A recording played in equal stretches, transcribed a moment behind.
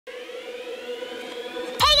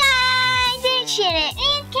Shannon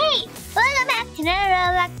and Kate. Welcome back to another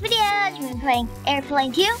Roblox video. We're playing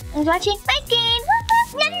Airplane 2 and watching my skin.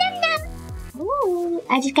 Nom nom nom. Ooh,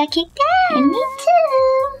 I just got kicked out. And me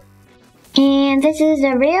too. And this is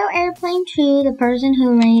the real Airplane 2, the person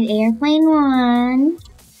who made Airplane 1.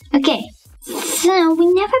 Okay, so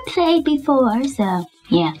we never played before, so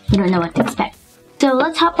yeah, we don't know what to expect. So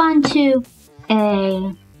let's hop onto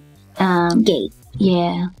a gate.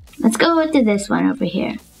 Yeah, let's go to this one over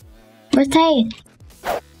here. Where's Tay?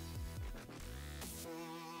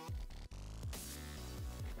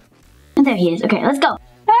 Oh, there he is. Okay, let's go.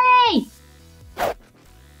 Hooray!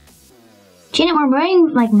 Janet, we're wearing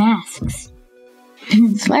like masks.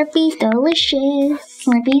 Slurpee's delicious.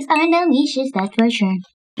 Slurpees are delicious, that's for sure.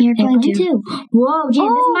 You're going to. Whoa,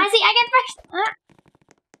 Janet, this is my seat. I get first.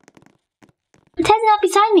 Ted's not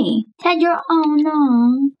beside me. Ted, you're. Oh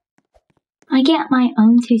no. I get my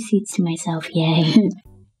own 2 seats to myself. Yay.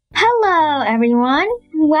 Hello, everyone.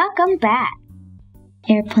 Welcome back.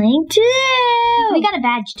 Airplane 2. We got a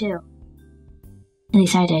badge too. At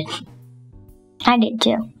least I did. I did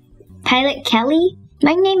too. Pilot Kelly?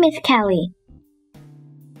 My name is Kelly.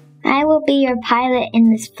 I will be your pilot in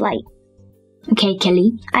this flight. Okay,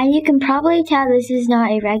 Kelly. You can probably tell this is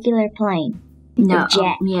not a regular plane. No. A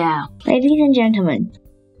jet. Yeah. Ladies and gentlemen,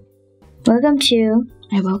 welcome to.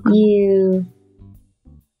 I welcome you.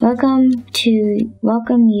 I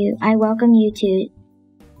welcome you to.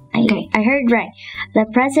 Okay. I heard right. The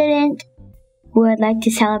president would like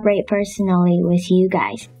to celebrate personally with you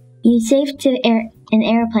guys. You saved an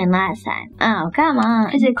airplane last time. Oh, come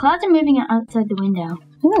on. Is the clouds are moving outside the window?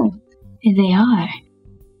 Oh. They are.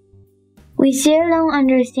 We still don't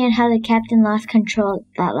understand how the captain lost control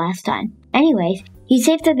that last time. Anyways, you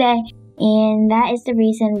saved the day, and that is the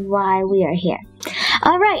reason why we are here.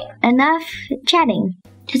 Alright, enough chatting.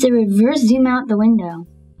 Does it reverse zoom out the window?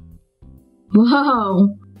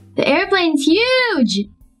 Whoa! The airplane's huge!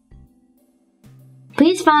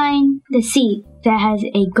 Please find the seat that has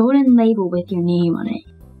a golden label with your name on it,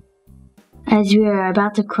 as we are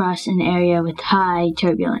about to cross an area with high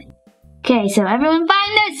turbulence. Okay, so everyone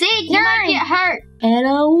find their seats! You might get hurt! And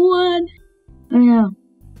a 1. Oh no.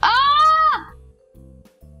 Ah!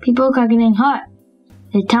 People are getting hot.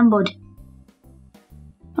 They tumbled.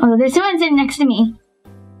 Oh, there's someone sitting next to me.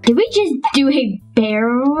 Did we just do a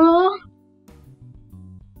barrel roll?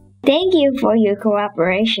 Thank you for your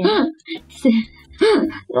cooperation.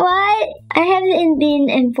 What? I haven't been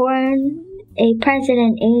informed. A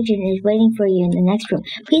president agent is waiting for you in the next room.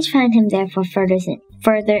 Please find him there for further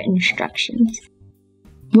instructions.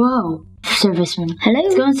 Whoa. Service room. Hello?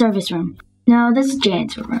 Let's go in service room. No, this is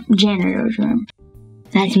janitor's room.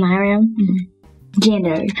 That's my room? Mm-hmm.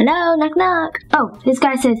 Janitor. Hello, knock knock. Oh, this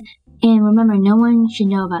guy says, and remember, no one should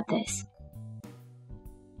know about this.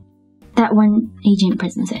 That one agent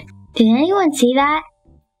president said. Did anyone see that?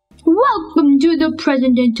 Welcome to the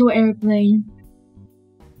presidential airplane.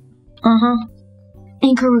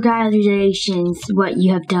 And congratulations what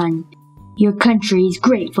you have done. Your country is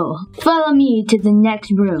grateful. Follow me to the next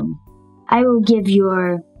room. I will give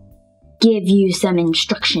you some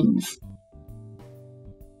instructions.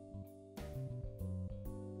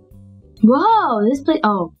 Whoa, this place,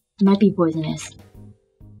 oh, it might be poisonous.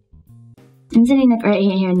 I'm sitting like right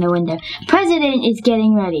here in the window. President is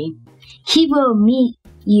getting ready. He will meet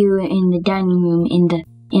you in the dining room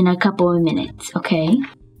in a couple of minutes, okay?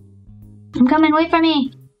 I'm coming, wait for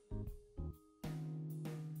me.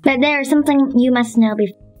 But there is something you must know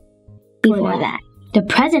before that. The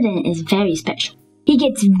president is very special. He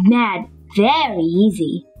gets mad very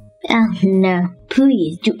easy. Oh no.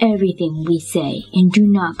 Please do everything we say and do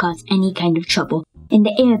not cause any kind of trouble in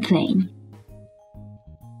the airplane.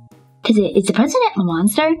 Is the president a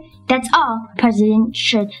monster? That's all. President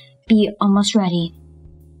should be almost ready.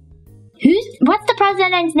 What's the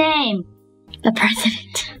president's name? The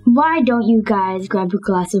president. Why don't you guys grab a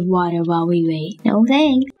glass of water while we wait? No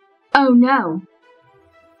thanks. Oh no.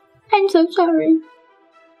 I'm so sorry.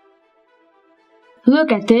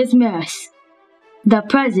 Look at this mess. The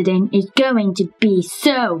president is going to be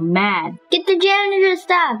so mad. Get the janitor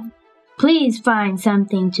stuff. Please find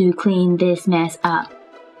something to clean this mess up.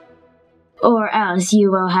 Or else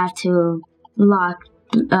you will have to lock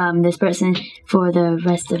this person for the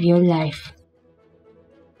rest of your life.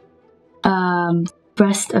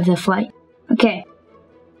 Rest of the flight. Okay.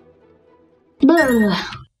 Blah.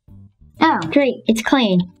 Oh, great. It's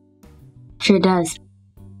clean. Sure does.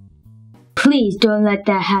 Please don't let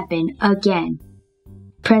that happen again.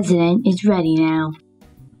 President is ready now.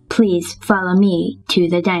 Please follow me to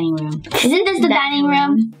the dining room. Isn't this the dining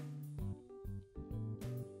room?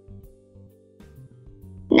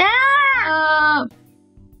 No!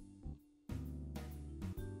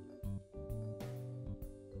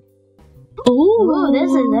 Oh, this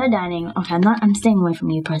is the dining. Okay, I'm staying away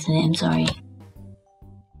from you, President. I'm sorry.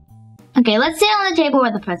 Okay, let's sit on the table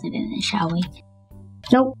where the president is, shall we?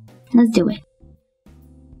 Nope. Let's do it.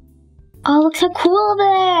 Oh, look so cool over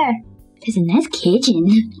there. There's a nice kitchen.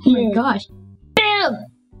 Oh my gosh. Boom!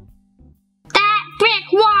 That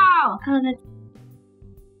brick wall! Oh, that's...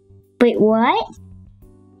 Wait, what?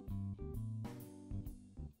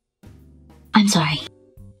 I'm sorry.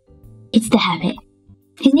 It's the habit.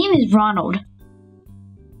 His name is Ronald.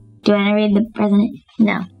 Do you want to read the president?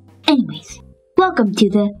 No. Anyways, welcome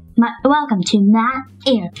to my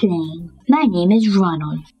airplane. My name is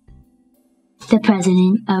Ronald. The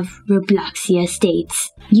president of Robloxia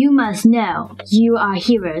states, "You must know you are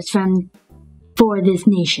heroes for this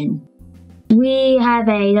nation. We have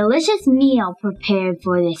a delicious meal prepared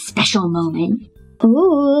for this special moment."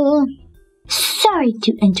 Ooh. Sorry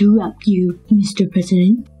to interrupt you, Mr.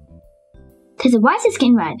 President. Why is the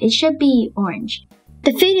skin red? It should be orange.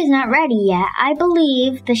 The food is not ready yet. I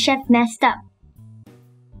believe the chef messed up.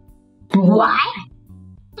 What?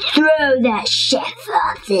 Throw that chef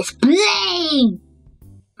off this plane!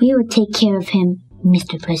 We will take care of him,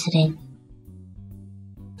 Mr. President.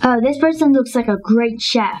 Oh, this person looks like a great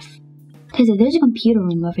chef. There's a computer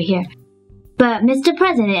room over here. But, Mr.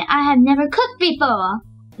 President, I have never cooked before.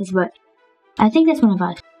 I think that's one of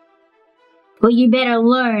us. Well, you better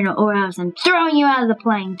learn or else I'm throwing you out of the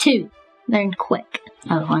plane, too. Learn quick.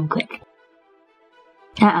 Oh, learn quick.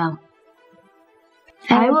 Uh-oh.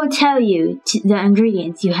 I will tell you the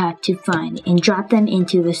ingredients you have to find and drop them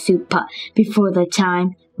into the soup pot before the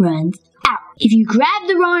time runs out. If you grab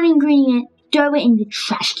the wrong ingredient, throw it in the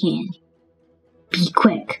trash can. Be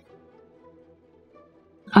quick.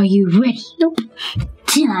 Are you ready? Nope.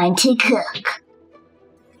 Time to cook.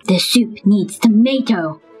 The soup needs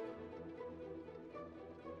tomato.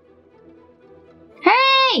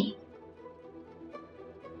 Hey!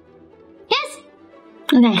 Yes!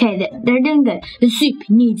 Okay, they're doing good. The soup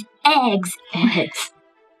needs eggs. Eggs.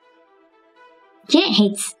 Jet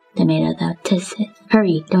hates tomato though.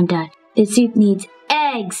 Hurry, don't die. The soup needs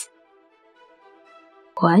eggs.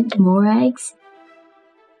 What? More eggs?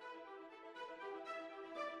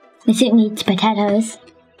 The soup needs potatoes.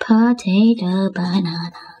 Potato,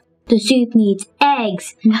 banana. The soup needs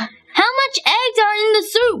eggs. How much eggs are in the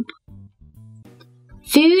soup?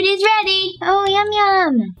 Food is ready. Oh, yum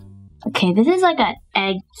yum. Okay, this is like an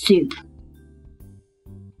egg soup.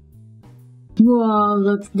 Whoa,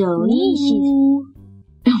 looks delicious. Ooh.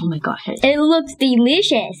 Oh my gosh. It looks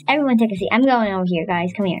delicious. Everyone take a seat. I'm going over here,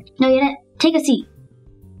 guys. Come here. No, you're not. Take a seat.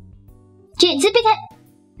 Sit it.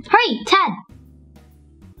 Hurry, Tad.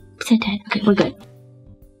 Sit, Tad. Okay, we're good.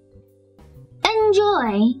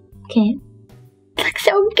 Enjoy. Okay. Looks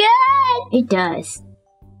so good. It does.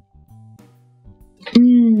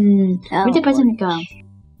 Where'd the president go?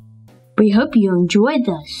 We hope you enjoyed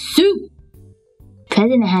the soup.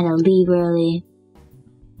 President had to leave early.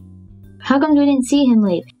 How come we didn't see him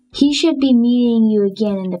leave? He should be meeting you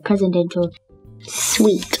again in the presidential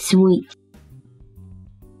suite.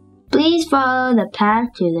 Please follow the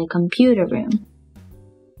path to the computer room.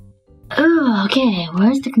 Oh, okay.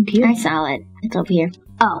 Where's the computer? I saw it. It's over here.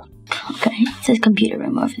 Oh, okay. It says computer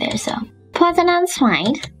room over there, so. President's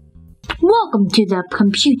side. Welcome to the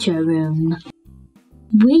computer room.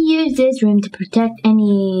 We use this room to protect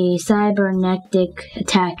any cybernetic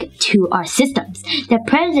attack to our systems. The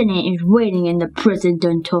president is waiting in the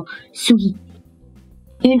presidential suite.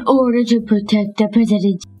 In order to protect the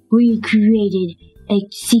president, we created a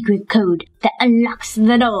secret code that unlocks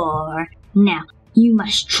the door. Now, you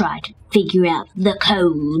must try to figure out the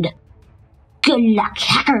code. Good luck,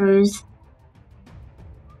 hackers!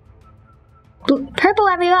 Purple,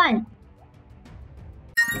 everyone!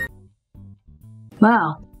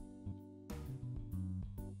 Wow.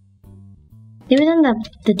 It was on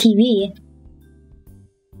the TV.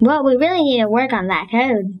 Well, we really need to work on that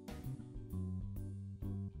code.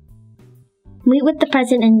 Meet with the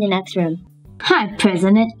president in the next room. Hi,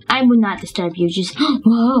 President. I will not disturb you. Just,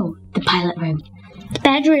 whoa, the pilot room.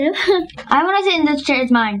 Bedroom. I want to sit in this chair.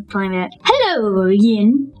 It's mine. Claim it. Hello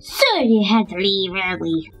again. Sorry you had to leave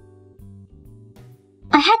early.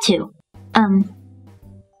 I had to.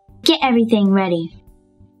 Get everything ready.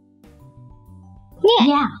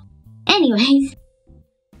 Yeah. Anyways,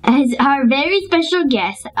 as our very special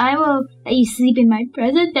guest, I will let you sleep in my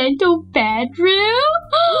presidential bedroom.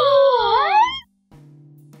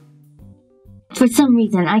 For some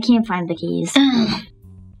reason, I can't find the keys.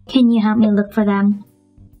 Can you help me look for them?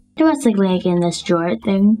 They must look like in this drawer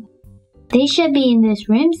thing. They should be in this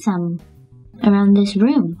room around this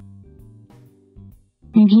room.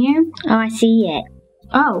 In here? Oh, I see it.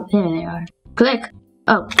 Oh, there they are. Click.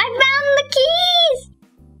 Oh. I found the keys!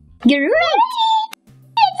 You're right!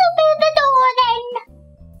 Let's open the door then!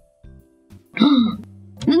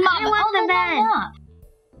 Mom, I want the bed.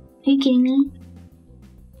 Are you kidding me?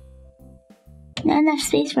 Not enough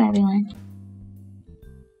space for everyone.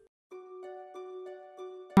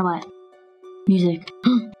 Now what? Music.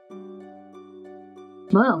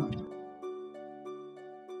 Whoa.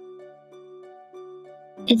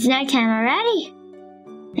 It's nighttime already.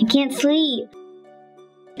 I can't sleep.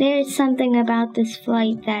 There's something about this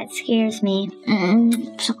flight that scares me.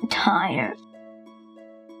 I'm so tired.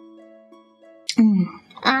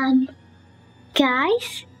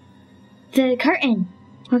 Guys? The curtain.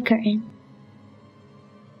 What curtain?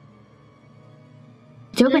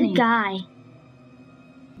 It's opening. There's a guy.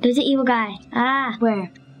 There's an evil guy. Ah. Where?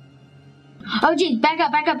 Oh, geez. Back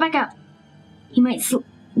up. He might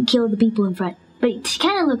kill the people in front. But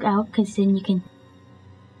kind of look out, because then you can...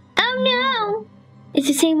 Oh, no. It's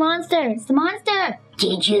the same monster. It's the monster.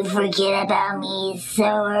 Did you forget about me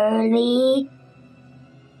so early?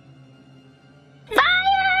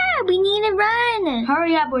 Fire! We need to run.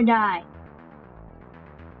 Hurry up or die.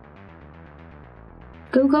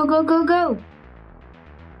 Go, go, go, go, go.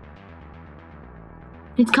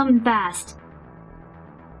 It's coming fast.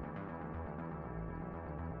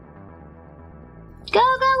 Go,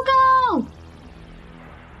 go, go!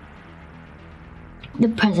 The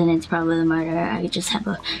president's probably the murderer. I just have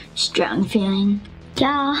a strong feeling.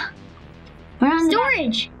 Yeah. We're on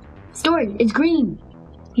storage. Storage. It's green.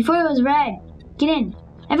 Before it was red. Get in.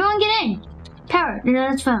 Everyone get in. Power. No,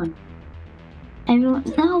 that's phone. Everyone.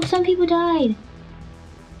 No, some people died.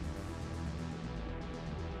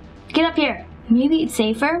 Get up here. Maybe it's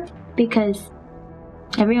safer because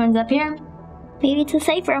everyone's up here. Maybe it's a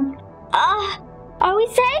safe room. Are we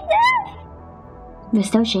safe there? They're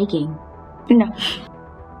still shaking. No.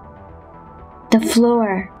 The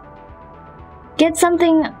floor. Get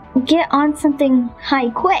on something high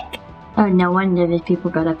quick. Oh, no wonder these people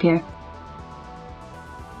got up here.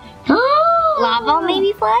 Lava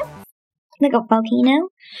maybe floods? Like a volcano?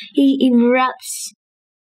 He erupts.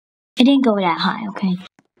 It didn't go that high, okay?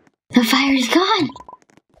 The fire is gone.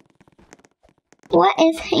 What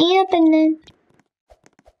is happening?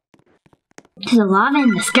 There's a lava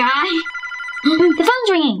in the sky. The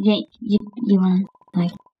phone's ringing. You want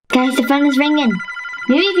like... Guys, the phone is ringing.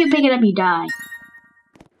 Maybe if you pick it up, you die.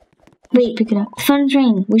 Wait, pick it up. The phone's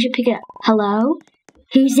ringing. We should pick it up. Hello?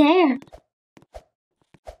 Who's there?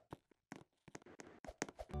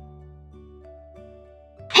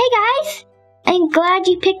 Hey guys! I'm glad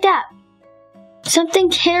you picked up. Something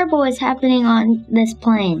terrible is happening on this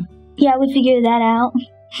plane. Yeah, we figured that out.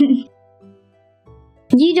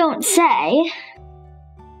 You don't say.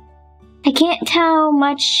 I can't tell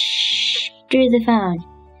much through the phone.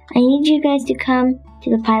 I need you guys to come to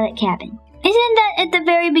the pilot cabin. Isn't that at the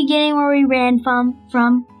very beginning where we ran from?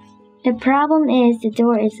 The problem is the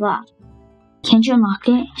door is locked. Can't you unlock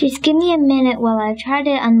it? Just give me a minute while I try to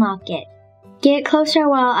unlock it. Get closer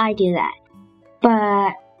while I do that.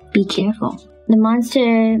 But be careful. The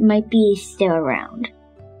monster might be still around.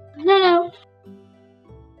 No.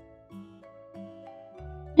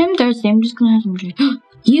 I'm thirsty. I'm just gonna have some drink.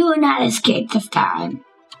 You will not escape this time.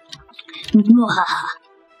 Hello.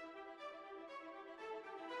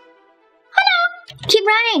 Keep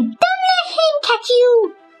running. Don't let him catch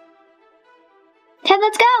you. Ted,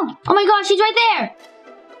 let's go. Oh my gosh, he's right there.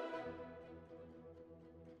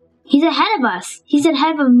 He's ahead of us. He's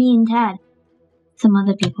ahead of me and Ted. Some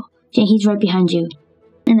other people. Yeah, he's right behind you.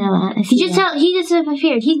 I know. He just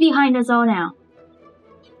disappeared. He's behind us all now.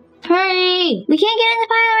 Hurry! We can't get in the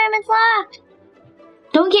pilot room. It's locked.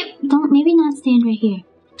 Maybe not stand right here,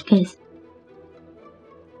 because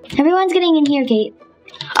everyone's getting in here, Kate.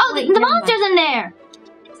 Oh, wait, the monster's in there.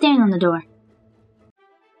 Standing on the door.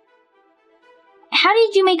 How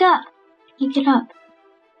did you make up? Make it up.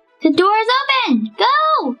 The door is open.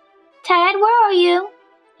 Go, Ted. Where are you?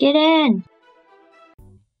 Get in.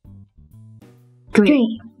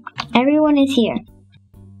 Great. Everyone is here.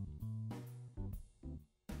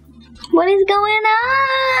 What is going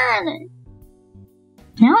on?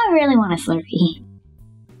 Now I really want a Slurpee.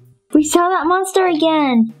 We saw that monster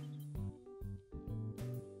again.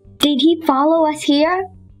 Did he follow us here?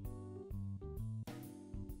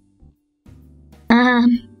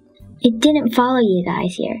 It didn't follow you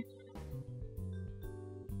guys here.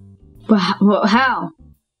 Well, how?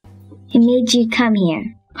 It made you come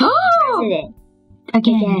here. Oh!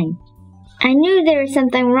 Again. I knew there was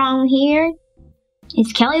something wrong here.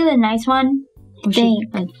 Is Kelly the nice one? Or she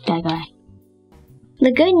a bad guy?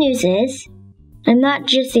 The good news is, I'm not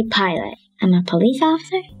just a pilot. I'm a police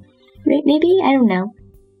officer? Maybe? I don't know.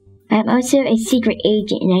 I'm also a secret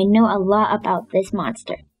agent and I know a lot about this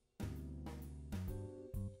monster.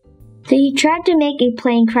 So he tried to make a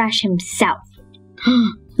plane crash himself.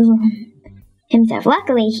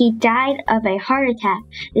 Luckily, he died of a heart attack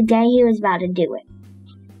the day he was about to do it.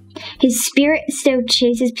 His spirit still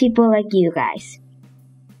chases people like you guys.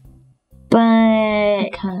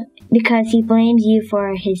 But because he blames you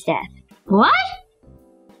for his death. What?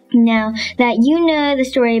 Now that you know the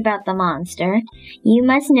story about the monster, you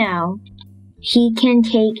must know he can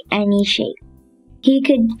take any shape. He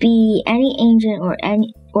could be any agent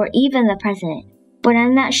or even the president, but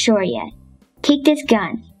I'm not sure yet. Take this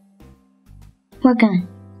gun. What gun?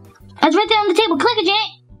 It's right there on the table. Click it,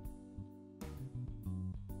 Janet.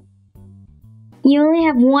 You only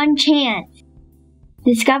have one chance.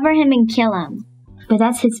 Discover him and kill him. But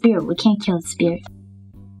that's his spirit. We can't kill his spirit.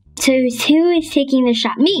 So who is taking the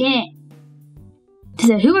shot? Me. Janet.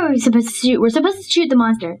 So who are we supposed to shoot? We're supposed to shoot the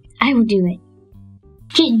monster. I will do it.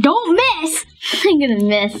 Janet, don't miss. I'm gonna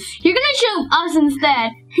miss. You're gonna shoot us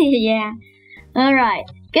instead. Yeah. Alright.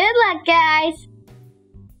 Good luck, guys.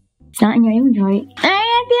 It's not in your inventory.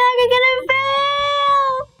 I feel like I'm gonna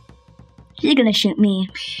fail. She's gonna shoot me.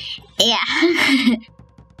 Yeah.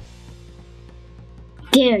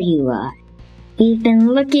 There you are. We've been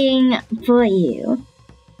looking for you.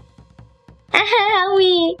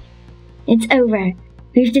 It's over.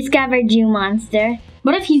 We've discovered you, monster.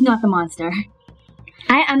 What if he's not the monster?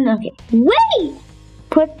 I'm okay. Wait!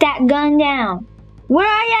 Put that gun down. What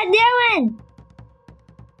are you doing?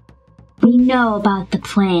 We know about the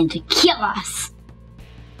plan to kill us.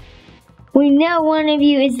 We know one of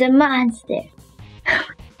you is the monster.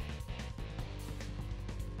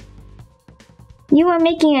 You are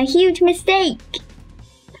making a huge mistake.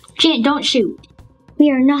 Janet, don't shoot.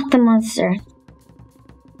 We are not the monster.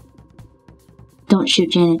 Don't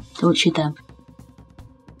shoot, Janet. Don't shoot them.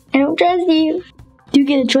 I don't trust you. Do you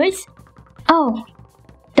get a choice? Oh.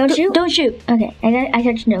 Don't shoot? Don't shoot. Okay, I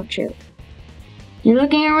touched no shoot. You're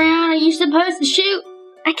looking around. Are you supposed to shoot?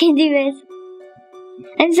 I can do this.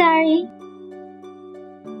 I'm sorry.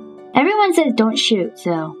 Everyone says don't shoot,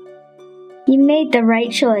 so. You made the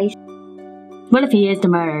right choice. What if he is the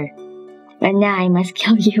murderer? But now I must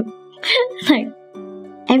kill you. Like,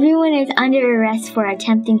 everyone is under arrest for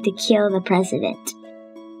attempting to kill the president.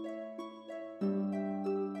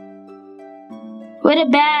 What a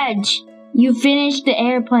badge! You finished the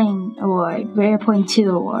airplane award, the airplane 2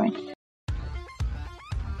 award.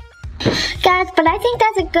 Guys, but I think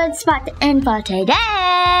that's a good spot to end for today. So,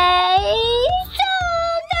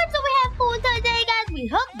 that's what we have for today, guys. We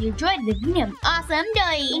hope you enjoyed the video. Awesome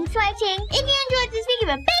day. Thanks for watching. If you enjoyed this video, give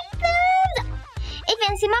a big thumbs up. If you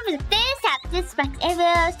want to see more videos, please tap this box. If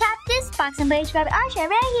you tap this box and please subscribe to our show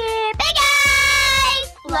right here. Bye, guys!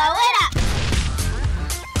 Blow it up.